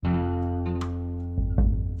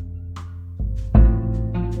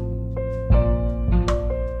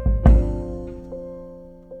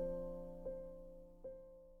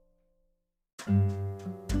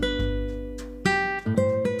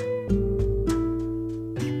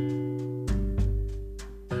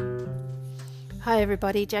Hi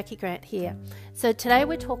everybody, Jackie Grant here. So today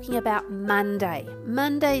we're talking about Monday.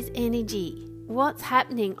 Monday's energy. What's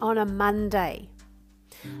happening on a Monday?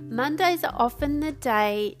 Mondays are often the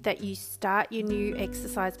day that you start your new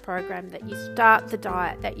exercise program, that you start the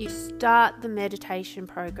diet, that you start the meditation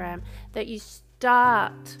program, that you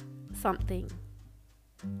start something.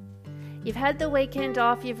 You've had the weekend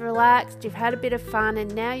off, you've relaxed, you've had a bit of fun,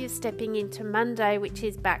 and now you're stepping into Monday, which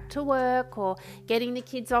is back to work or getting the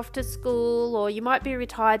kids off to school, or you might be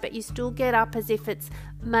retired, but you still get up as if it's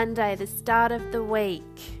Monday, the start of the week.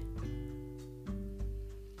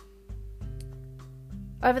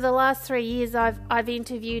 Over the last 3 years, I've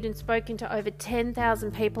interviewed and spoken to over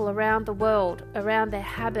 10,000 people around the world, around their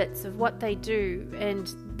habits of what they do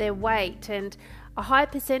and their weight, and a high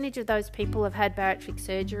percentage of those people have had bariatric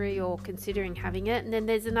surgery or considering having it. And then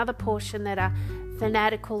there's another portion that are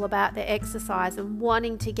fanatical about their exercise and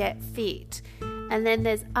wanting to get fit. And then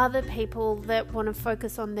there's other people that want to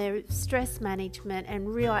focus on their stress management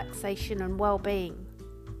and relaxation and well-being.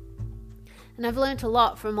 And I've learned a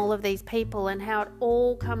lot from all of these people and how it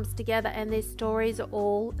all comes together, and their stories are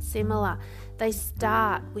all similar. They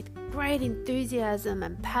start with great enthusiasm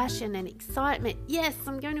and passion and excitement. Yes,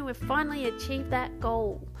 I'm going to finally achieve that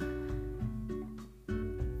goal.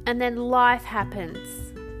 And then life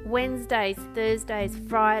happens. Wednesdays, Thursdays,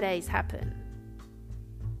 Fridays happen.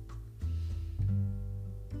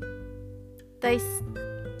 They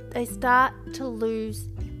start to lose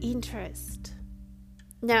interest.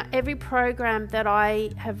 Now, every program that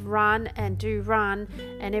I have run and do run,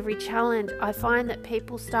 and every challenge, I find that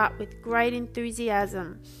people start with great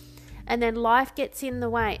enthusiasm, and then life gets in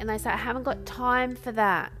the way and they say, I haven't got time for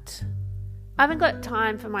that. I haven't got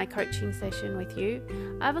time for my coaching session with you.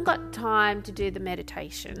 I haven't got time to do the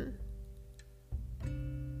meditation.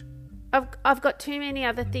 I've got too many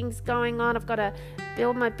other things going on. I've got to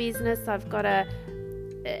build my business. I've got to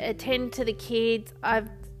attend to the kids. I've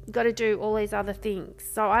got to do all these other things.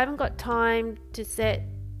 So I haven't got time to set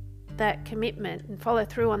that commitment and follow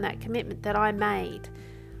through on that commitment that I made.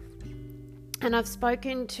 And I've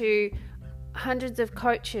spoken to hundreds of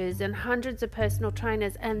coaches and hundreds of personal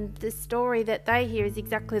trainers, and the story that they hear is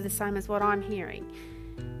exactly the same as what I'm hearing.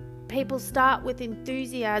 People start with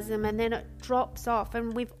enthusiasm and then it drops off,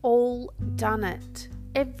 and we've all done it.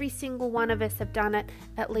 Every single one of us have done it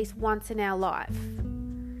at least once in our life.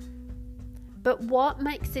 But what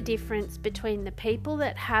makes a difference between the people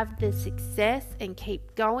that have the success and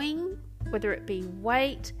keep going, whether it be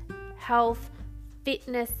weight, health,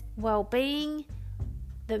 fitness, well-being,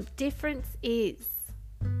 the difference is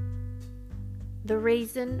the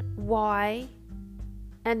reason why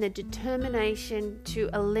and the determination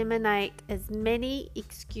to eliminate as many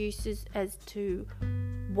excuses as to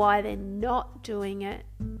why they're not doing it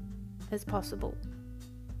as possible.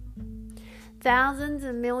 Thousands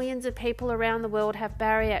and millions of people around the world have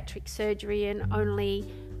bariatric surgery, and only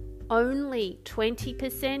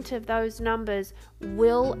 20% of those numbers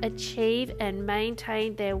will achieve and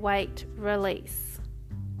maintain their weight release.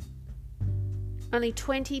 Only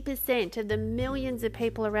 20% of the millions of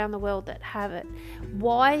people around the world that have it.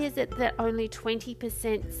 Why is it that only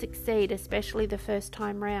 20% succeed, especially the first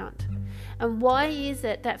time round? And why is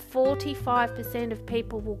it that 45% of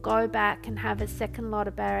people will go back and have a second lot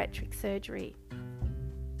of bariatric surgery?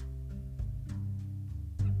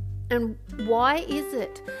 And why is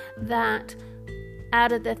it that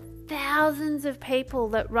out of the thousands of people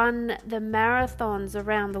that run the marathons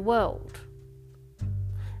around the world,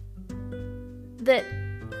 that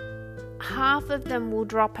half of them will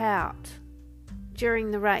drop out during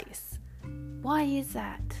the race? Why is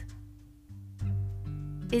that?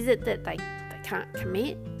 Is it that they can't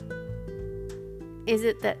commit? Is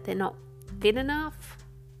it that they're not fit enough?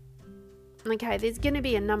 Okay, there's going to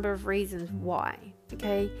be a number of reasons why.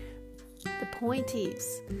 Okay, the point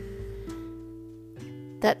is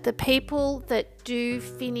that the people that do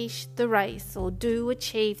finish the race or do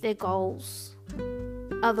achieve their goals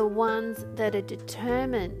are the ones that are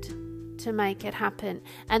determined to make it happen,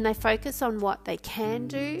 and they focus on what they can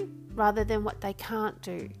do rather than what they can't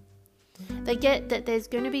do. They get that there's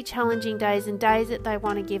going to be challenging days, and days that they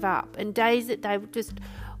want to give up, and days that they just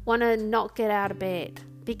want to not get out of bed,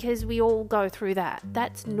 because we all go through that.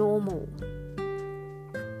 That's normal.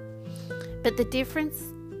 But the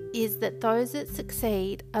difference is that those that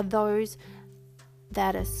succeed are those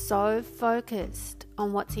that are so focused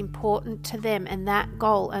on what's important to them and that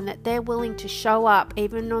goal, and that they're willing to show up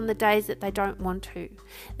even on the days that they don't want to.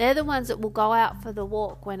 They're the ones that will go out for the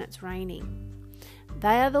walk when it's raining.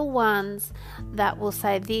 They are the ones that will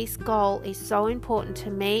say, this goal is so important to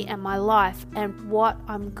me and my life and what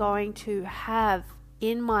I'm going to have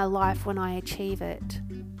in my life when I achieve it.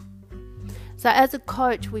 So as a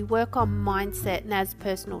coach, we work on mindset, and as a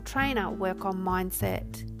personal trainer, work on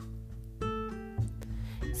mindset.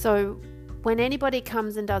 So when anybody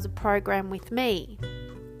comes and does a program with me,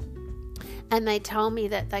 and they tell me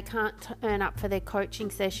that they can't turn up for their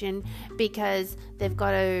coaching session because they've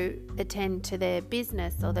got to attend to their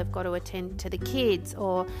business, or they've got to attend to the kids,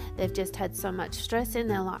 or they've just had so much stress in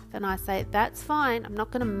their life. And I say, that's fine. I'm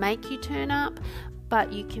not going to make you turn up,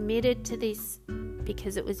 but you committed to this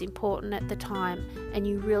because it was important at the time and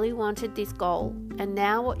you really wanted this goal. And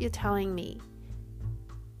now what you're telling me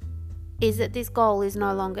is that this goal is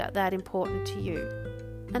no longer that important to you.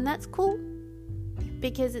 And that's cool,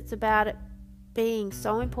 because it's about it being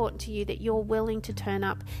so important to you that you're willing to turn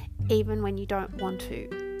up even when you don't want to.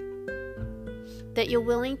 That you're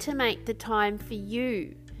willing to make the time for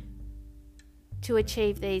you to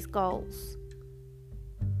achieve these goals.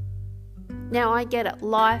 Now, I get it.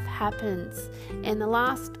 Life happens. In the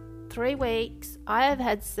last 3 weeks, I have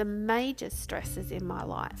had some major stresses in my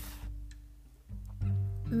life.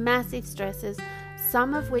 Massive stresses,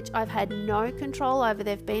 some of which I've had no control over.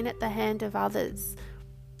 They've been at the hand of others.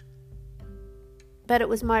 But it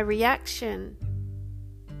was my reaction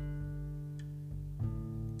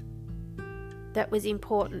that was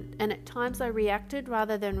important. And at times I reacted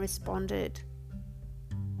rather than responded.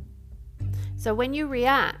 So when you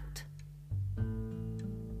react,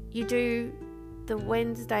 you do the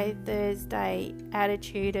Wednesday, Thursday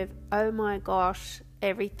attitude of, oh my gosh,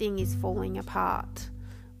 everything is falling apart.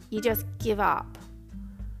 You just give up.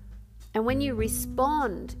 And when you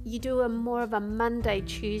respond, you do more of a Monday,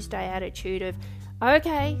 Tuesday attitude of,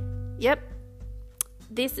 okay, yep,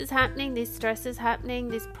 this is happening, this stress is happening,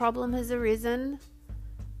 this problem has arisen.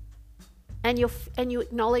 And you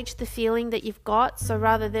acknowledge the feeling that you've got. So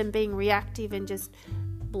rather than being reactive and just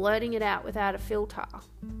blurting it out without a filter,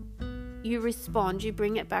 you respond, you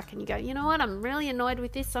bring it back and you go, you know what, I'm really annoyed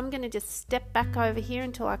with this, so I'm going to just step back over here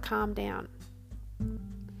until I calm down.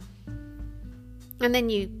 And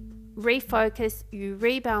then you refocus, you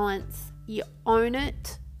rebalance, you own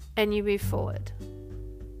it, and you move forward.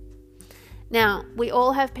 Now, we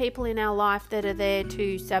all have people in our life that are there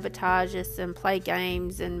to sabotage us and play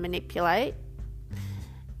games and manipulate.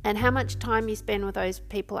 And how much time you spend with those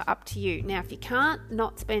people are up to you. Now, if you can't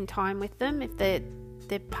not spend time with them, if they're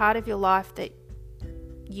part of your life that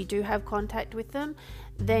you do have contact with them,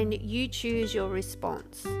 then you choose your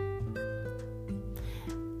response.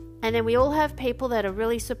 And then we all have people that are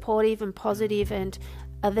really supportive and positive and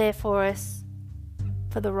are there for us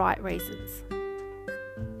for the right reasons.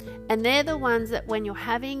 And they're the ones that when you're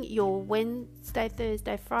having your Wednesday,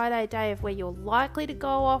 Thursday, Friday day of where you're likely to go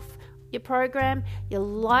off your program, you're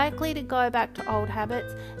likely to go back to old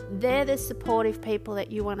habits, they're the supportive people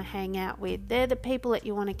that you want to hang out with. They're the people that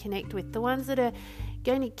you want to connect with, the ones that are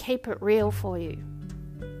going to keep it real for you.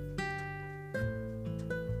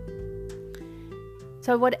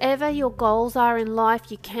 So whatever your goals are in life,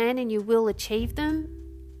 you can and you will achieve them.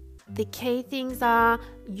 The key things are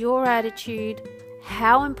your attitude,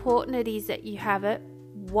 how important it is that you have it,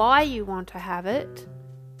 why you want to have it,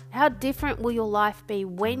 how different will your life be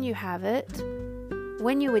when you have it,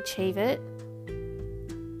 when you achieve it,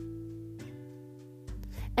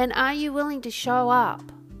 and are you willing to show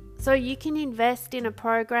up? So you can invest in a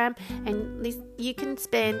program and you can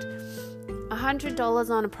spend $100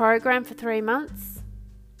 on a program for 3 months.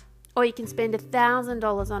 Or you can spend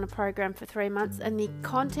 $1,000 on a program for 3 months, and the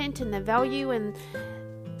content and the value and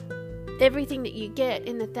everything that you get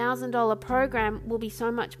in the $1,000 program will be so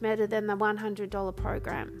much better than the $100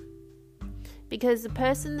 program. Because the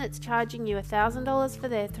person that's charging you $1,000 for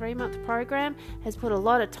their 3-month program has put a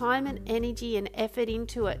lot of time and energy and effort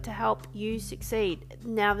into it to help you succeed.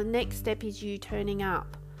 Now the next step is you turning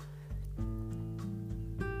up.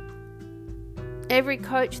 Every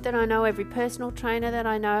coach that I know, every personal trainer that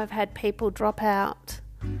I know have had people drop out.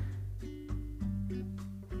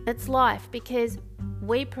 It's life, because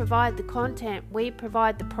we provide the content, we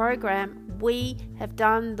provide the program, we have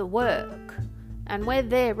done the work, and we're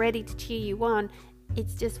there ready to cheer you on.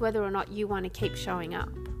 It's just whether or not you want to keep showing up.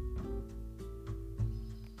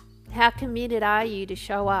 How committed are you to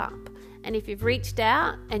show up? And if you've reached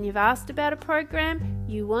out and you've asked about a program,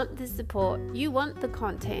 you want the support, you want the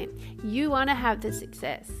content, you want to have the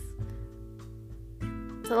success.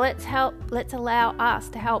 So let's allow us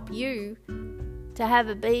to help you to have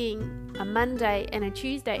a Monday and a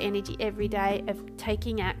Tuesday energy every day of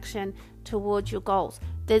taking action towards your goals.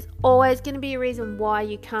 There's always going to be a reason why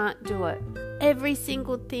you can't do it. Every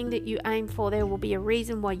single thing that you aim for, there will be a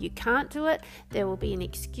reason why you can't do it. There will be an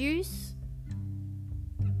excuse.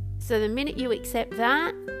 So the minute you accept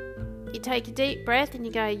that, you take a deep breath and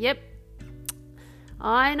you go, yep,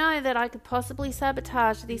 I know that I could possibly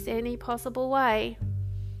sabotage this any possible way,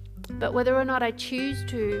 but whether or not I choose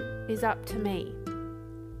to is up to me.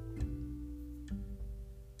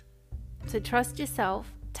 So trust yourself,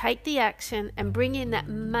 take the action, and bring in that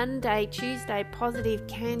Monday, Tuesday positive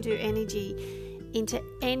can-do energy into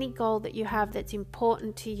any goal that you have that's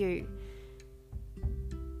important to you.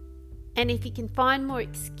 And if you can find more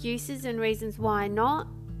excuses and reasons why not,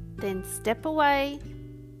 then step away,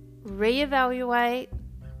 reevaluate,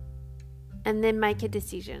 and then make a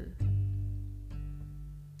decision.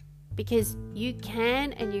 Because you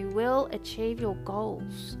can and you will achieve your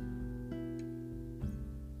goals.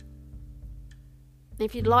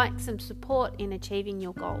 If you'd like some support in achieving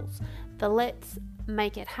your goals, the Let's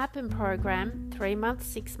Make It Happen program, 3 months,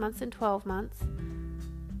 6 months and 12 months,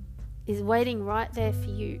 is waiting right there for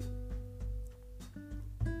you.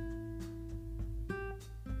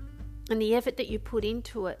 And the effort that you put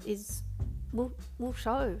into it will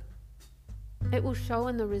show. It will show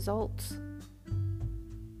in the results.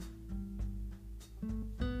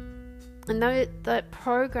 And the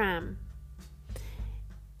program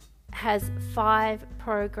has 5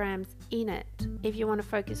 programs in it. If you want to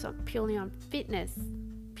focus purely on fitness,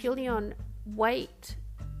 purely on weight,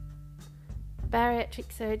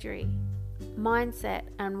 bariatric surgery, mindset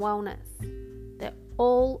and wellness, they're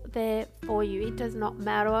all there for you. It does not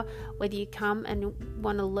matter whether you come and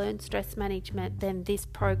want to learn stress management, then this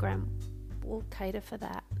program will cater for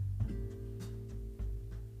that.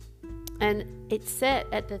 And it's set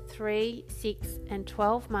at the 3, 6 and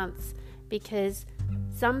 12 months because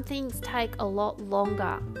some things take a lot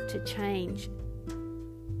longer to change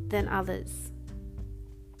than others.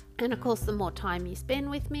 And of course, the more time you spend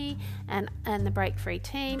with me and the Break Free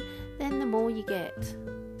team, then the more you get.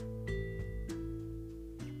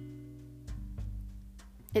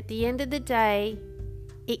 At the end of the day,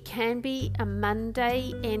 it can be a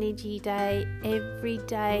Monday energy day every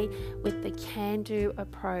day with the can-do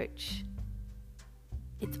approach.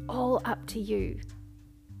 It's all up to you.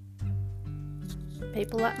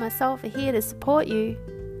 People like myself are here to support you.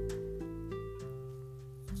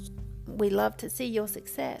 We love to see your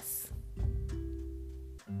success.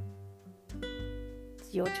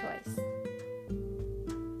 It's your choice.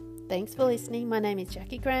 Thanks for listening. My name is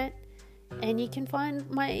Jackie Grant, and you can find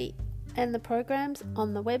the programs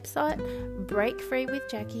on the website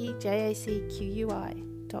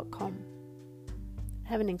breakfreewithjackie.com.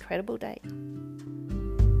 Have an incredible day.